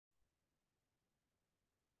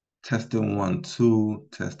Testing 1 2,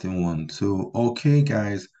 testing 1 2. Okay,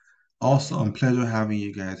 guys. Awesome. Pleasure having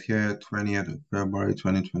you guys here, 20th of February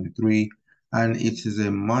 2023. And it is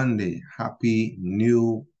a Monday. Happy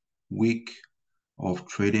new week of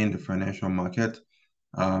trading the financial market.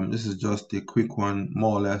 This is just a quick one,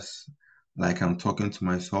 more or less like I'm talking to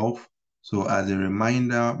myself. So as a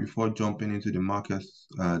reminder, before jumping into the markets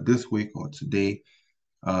this week or today,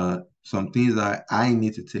 some things that I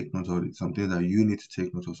need to take note of, some things that you need to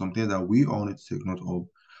take note of, some things that we all need to take note of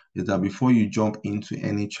is that before you jump into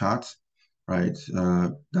any chart, right,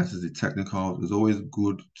 that is the technical, it's always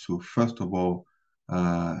good to first of all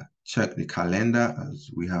check the calendar as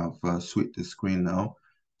we have switched the screen now.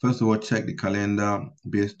 First of all, check the calendar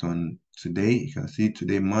based on today. You can see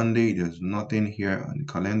today, Monday, there's nothing here on the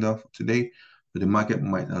calendar for today. So the market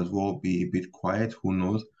might as well be a bit quiet, who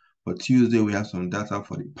knows? But Tuesday, we have some data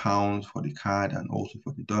for the pounds, for the CAD, and also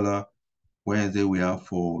for the dollar. Wednesday, we have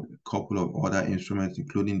for a couple of other instruments,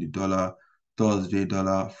 including the dollar, Thursday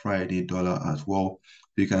dollar, Friday dollar as well.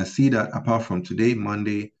 You can see that apart from today,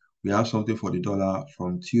 Monday, we have something for the dollar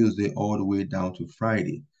from Tuesday all the way down to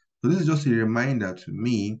Friday. So this is just a reminder to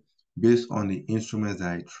me, based on the instruments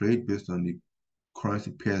that I trade, based on the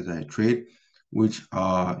currency pairs that I trade, which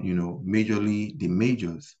are, majorly the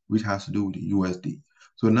majors, which has to do with the USD.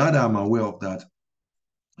 So now that I'm aware of that,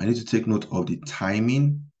 I need to take note of the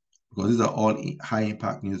timing because these are all high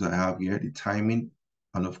impact news I have here, the timing,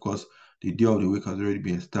 and of course, the day of the week has already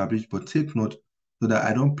been established, but take note so that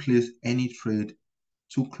I don't place any trade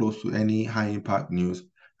too close to any high impact news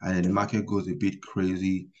and then the market goes a bit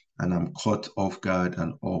crazy and I'm caught off guard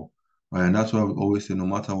and all. Right? And that's why we always say no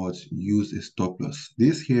matter what, use a stop loss.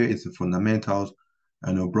 This here is the fundamentals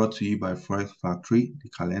and are brought to you by Forex Factory, the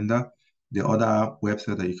calendar. The other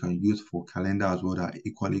website that you can use for calendar as well that are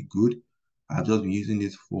equally good. I've just been using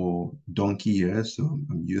this for donkey years, so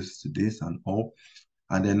I'm used to this and all.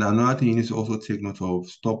 And then another thing you need to also take note of,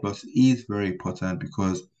 stop loss is very important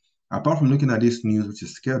because apart from looking at this news, which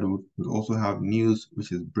is scheduled, we also have news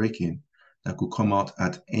which is breaking that could come out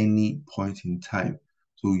at any point in time.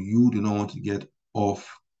 So you do not want to get off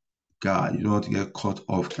guard. You don't want to get caught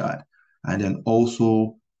off guard. And then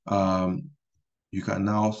also, you can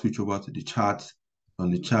now switch over to the chart.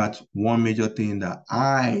 On the chart, one major thing that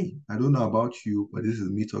I don't know about you, but this is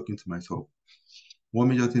me talking to myself. One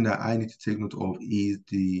major thing that I need to take note of is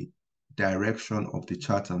the direction of the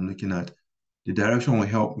chart I'm looking at. The direction will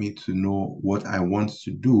help me to know what I want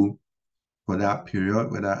to do for that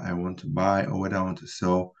period, whether I want to buy or whether I want to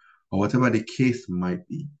sell or whatever the case might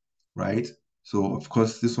be, right? So of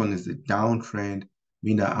course, this one is the downtrend,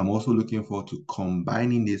 meaning that I'm also looking forward to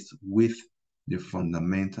combining this with the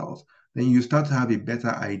fundamentals. Then you start to have a better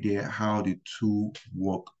idea how the two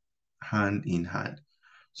work hand in hand.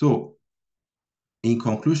 So in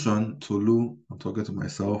conclusion, Tolu, I'm talking to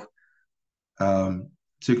myself,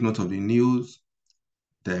 take note of the news,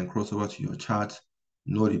 then cross over to your chart,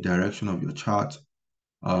 know the direction of your chart,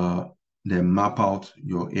 then map out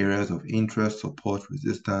your areas of interest, support,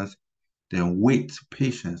 resistance, then wait,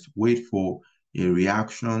 patience, wait for a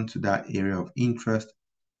reaction to that area of interest,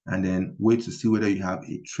 and then wait to see whether you have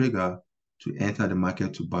a trigger to enter the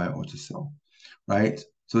market to buy or to sell, right?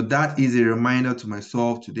 So that is a reminder to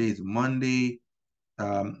myself. Today is Monday.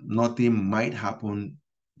 Nothing might happen,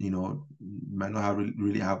 might not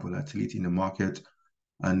really have volatility in the market.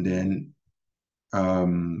 And then,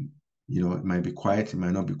 it might be quiet, it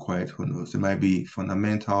might not be quiet, who knows? It might be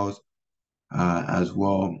fundamentals as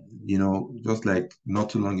well. Just like not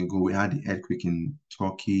too long ago, we had the earthquake in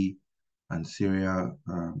Turkey and Syria.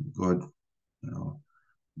 God,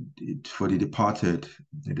 for the departed,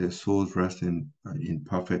 may their souls rest in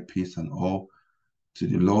perfect peace and all. To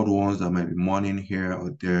the loved ones that might be mourning here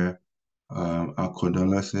or there, our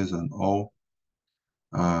condolences and all.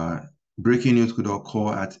 Breaking news could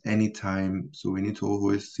occur at any time, so we need to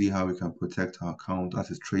always see how we can protect our account as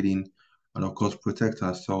is trading, and of course protect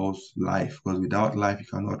ourselves life, because without life you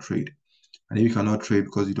cannot trade. And if you cannot trade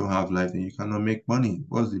because you don't have life, then you cannot make money.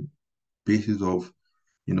 What's the basis of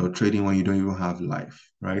trading when you don't even have life,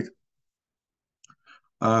 right?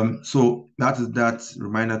 So that is that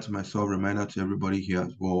reminder to myself, reminder to everybody here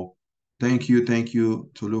as well. Thank you,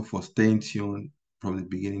 Tolu, for staying tuned from the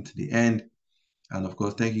beginning to the end. And of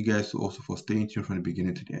course, thank you guys also for staying tuned from the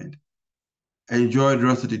beginning to the end. Enjoy the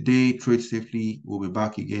rest of the day. Trade safely. We'll be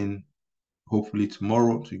back again, hopefully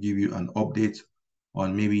tomorrow, to give you an update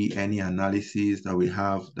on maybe any analysis that we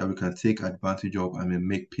have that we can take advantage of and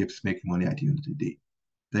make pips make money at the end of the day.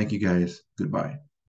 Thank you guys. Goodbye.